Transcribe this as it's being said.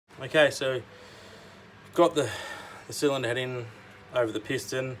Okay, so we've got the cylinder head in over the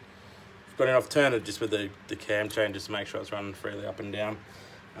piston. We've got enough, turn it just with the cam chain just to make sure it's running freely up and down.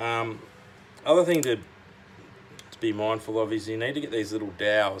 Other thing to be mindful of is you need to get these little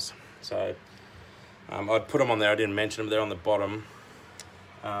dowels. So I'd put them on there, I didn't mention them, they're on the bottom.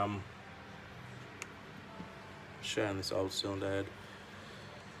 Showing this old cylinder head.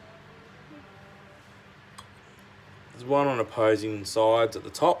 There's one on opposing sides at the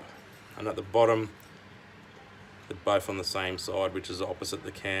top, and at the bottom they're both on the same side, which is opposite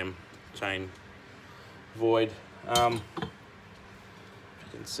the cam chain void. If you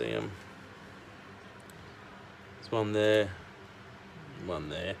can see them, there's one there, one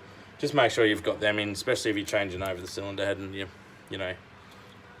there. Just make sure you've got them in, especially if you're changing over the cylinder head and you know,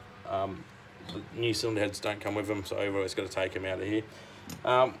 the new cylinder heads don't come with them, so you've always got to take them out of here.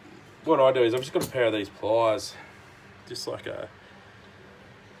 What I do is I've just got a pair of these pliers, just like a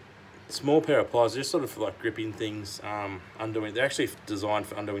small pair of pliers, just sort of for like gripping things, undoing. They're actually designed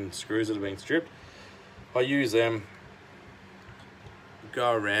for undoing screws that are being stripped. I use them,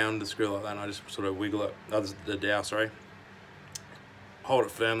 go around the screw like that, and I just sort of wiggle it, the dowel, sorry, hold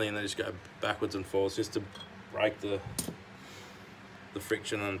it firmly, and then just go backwards and forwards just to break the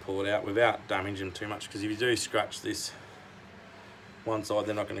friction and pull it out without damaging them too much, because if you do scratch this one side,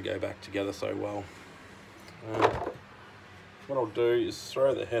 they're not going to go back together so well. What I'll do is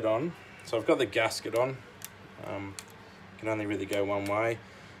throw the head on. So I've got the gasket on, can only really go one way.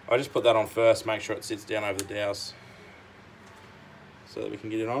 I just put that on first, make sure it sits down over the dowels so that we can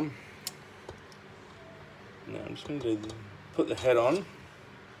get it on. Now I'm just going to put the head on.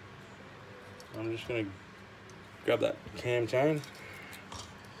 I'm just going to grab that cam chain.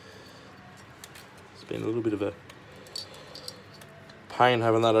 It's been a little bit of a pain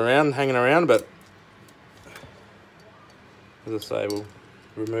having that around, hanging around, but as I say, we'll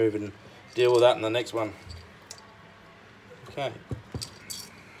remove and deal with that in the next one. Okay.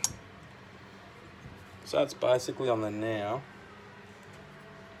 So that's basically on there now.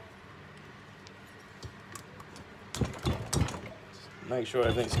 Make sure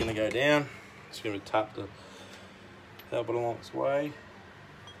everything's going to go down. Just going to tap to help it along its way.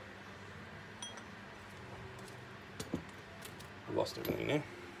 I lost everything now.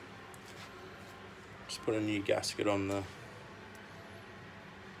 Just put a new gasket on the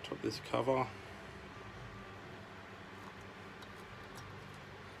top of this cover.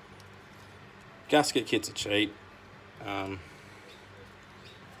 Gasket kits are cheap.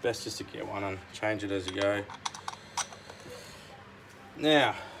 Best just to get one and change it as you go.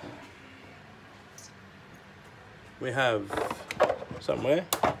 Now, we have somewhere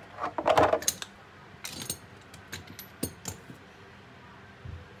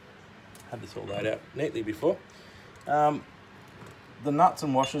had this all laid out neatly before. The nuts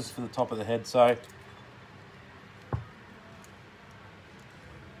and washers for the top of the head. So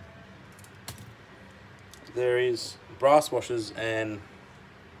there is brass washers and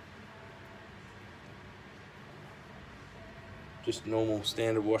just normal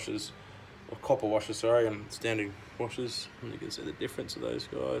standard washers, or copper washers, sorry, and standard washers. And you can see the difference of those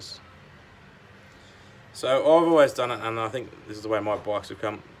guys. So I've always done it, and I think this is the way my bikes have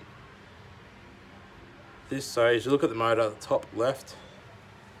come. This, so as you look at the motor, the top left,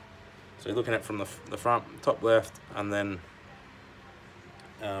 so you're looking at it from the front, top left, and then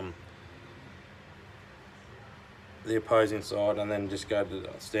the opposing side, and then just go to the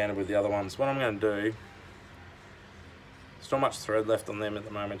standard with the other ones. What I'm going to do, there's not much thread left on them at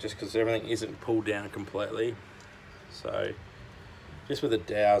the moment, just because everything isn't pulled down completely. So just with the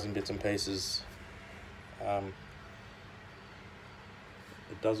dowels and bits and pieces, it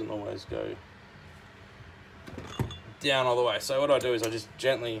doesn't always go down all the way. So what I do is I just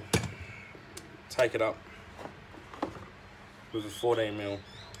gently take it up with a 14mm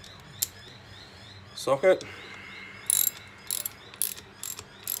socket,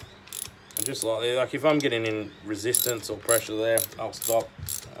 and just like if I'm getting in resistance or pressure there, I'll stop,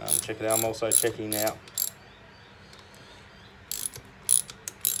 check it out. I'm also checking out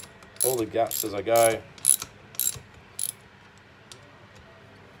all the gaps as I go.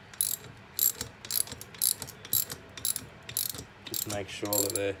 Make sure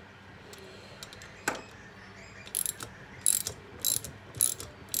that they're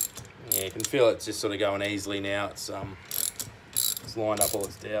you can feel it's just sort of going easily now. It's lined up all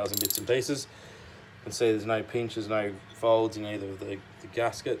its dowels and bits and pieces. You can see there's no pinches, no folds in either of the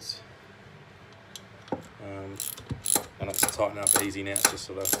gaskets, and it's tightening up easy now. It's just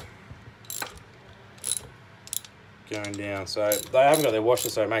sort of going down. So they haven't got their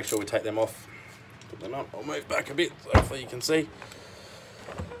washers, so make sure we take them off, put them up. I'll move back a bit so hopefully you can see.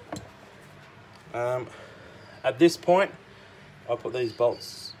 At this point, I put these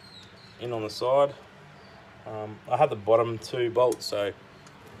bolts in on the side. I have the bottom 2 bolts, so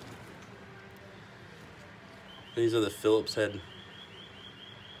these are the Phillips head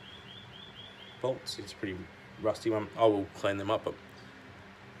bolts. It's a pretty rusty one. I will clean them up, but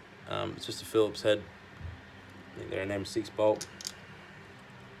it's just a Phillips head. I think they're an M6 bolt.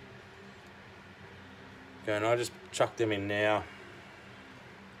 Okay, and I just chuck them in now.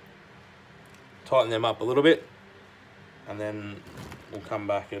 Tighten them up a little bit, and then we'll come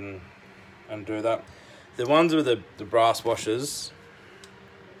back and do that. The ones with the brass washers,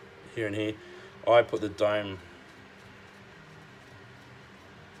 here and here, I put the dome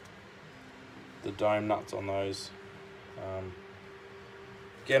nuts on those.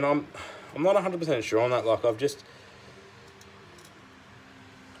 Again, I'm not 100% sure on that. Like I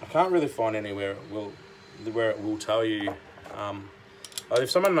can't really find anywhere where it will tell you. If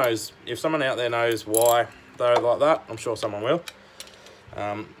someone out there knows why they're like that, I'm sure someone will.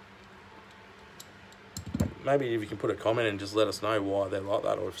 Maybe if you can put a comment and just let us know why they're like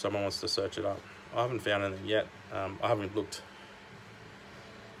that, or if someone wants to search it up. I haven't found anything yet. I haven't looked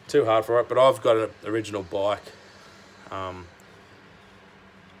too hard for it, but I've got an original bike.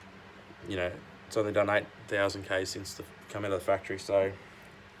 You know, it's only done 8,000 K since the come out of the factory, so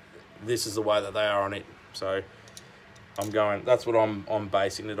this is the way that they are on it. So that's what I'm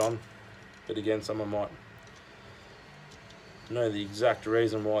basing it on. But again, someone might know the exact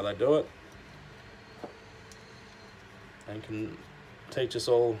reason why they do it and can teach us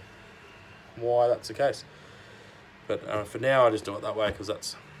all why that's the case. But for now, I just do it that way because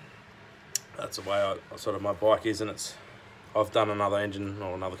that's the way I sort of my bike is, and I've done another engine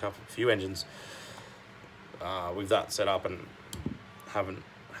or few engines with that set up and haven't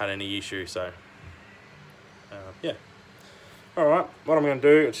had any issue. So yeah. All right, what I'm going to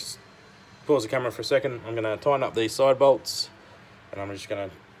do is just pause the camera for a second. I'm going to tighten up these side bolts, and I'm just going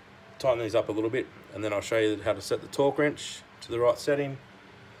to tighten these up a little bit, and then I'll show you how to set the torque wrench to the right setting,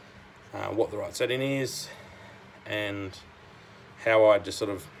 what the right setting is, and how I just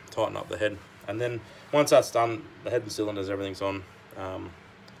sort of tighten up the head. And then once that's done, the head and cylinders, everything's on, and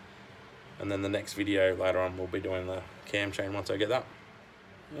then the next video later on we'll be doing the cam chain once I get that.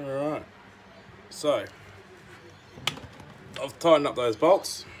 All right, so I've tightened up those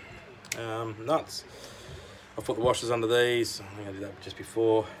bolts, nuts. I've put the washers under these. I think I did that just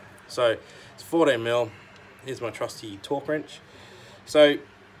before. So it's 14mm. Here's my trusty torque wrench. So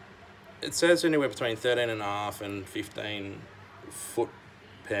it says anywhere between 13.5 and 15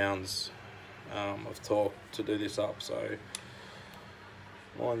 foot-pounds of torque to do this up. So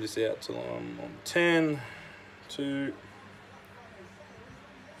line this out till I'm on 10, 2,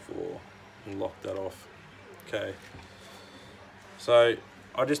 4, and lock that off. Okay. So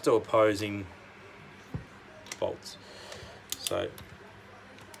I just do opposing bolts. So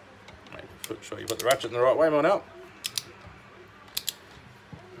make sure you put the ratchet in the right way, my now.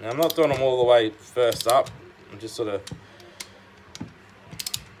 Now I'm not doing them all the way first up. I'm just sort of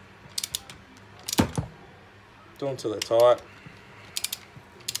doing till they're tight.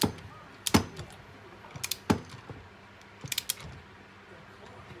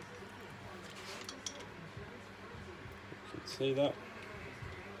 You can see that.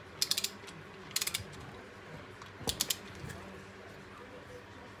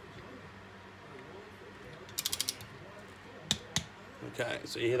 Okay,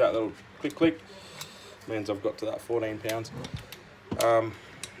 so you hear that little click click, means I've got to that 14 pounds. So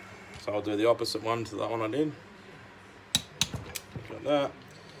I'll do the opposite one to that one I did. Like that,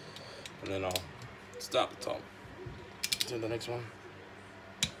 and then I'll start the top. Do the next one.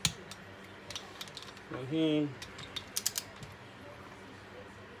 Right here.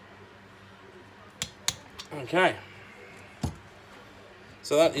 Okay.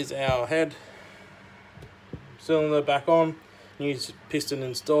 So that is our head, cylinder back on. New piston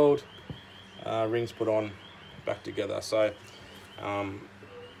installed, rings put on, back together. So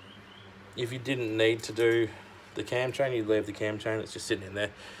if you didn't need to do the cam chain, you'd leave the cam chain, it's just sitting in there.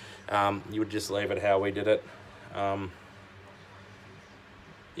 You would just leave it how we did it.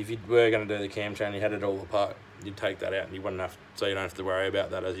 If you were going to do the cam chain, you had it all apart, you'd take that out and you wouldn't have, so you don't have to worry about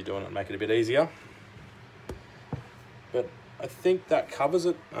that as you're doing it, make it a bit easier. But I think that covers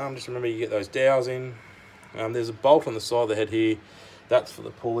it. Just remember you get those dowels in. There's a bolt on the side of the head here. That's for the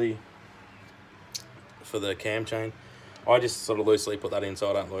pulley for the cam chain. I just sort of loosely put that in so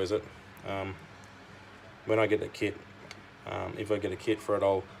I don't lose it. When I get a kit, if I get a kit for it,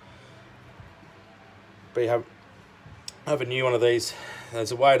 I'll have a new one of these.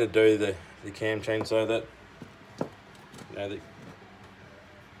 There's a way to do the cam chain so that, you know, the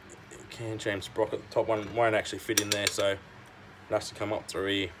cam chain sprocket, the top one won't actually fit in there, so it has to come up through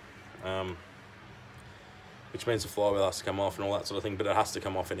here, which means the flywheel has to come off and all that sort of thing, but it has to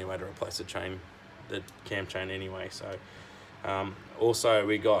come off anyway to replace the cam chain anyway. So also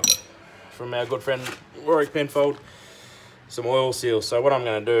we got from our good friend Warwick Penfold some oil seals. So what I'm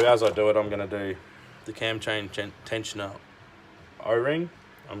going to do, as I do it, I'm going to do the cam chain tensioner O-ring,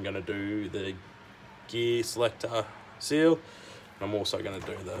 I'm going to do the gear selector seal, and I'm also going to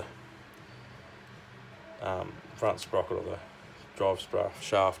do the front sprocket or the drive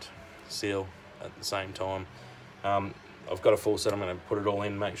shaft seal at the same time. I've got a full set. I'm going to put it all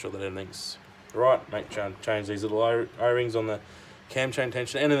in, make sure that everything's right, change these little O-rings on the cam chain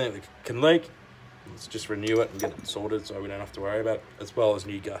tensioner. Anything that can leak, let's just renew it and get it sorted so we don't have to worry about it, as well as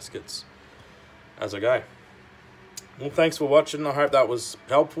new gaskets as I go. Well, thanks for watching. I hope that was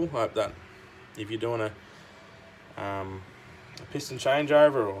helpful. I hope that if you're doing a piston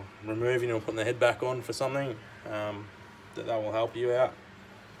changeover or removing or putting the head back on for something, that will help you out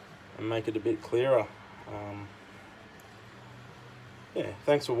and make it a bit clearer. Yeah,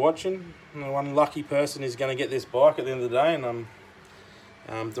 thanks for watching. One lucky person is going to get this bike at the end of the day, and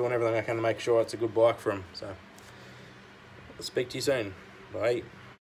I'm doing everything I can to make sure it's a good bike for him. So I'll speak to you soon. Bye.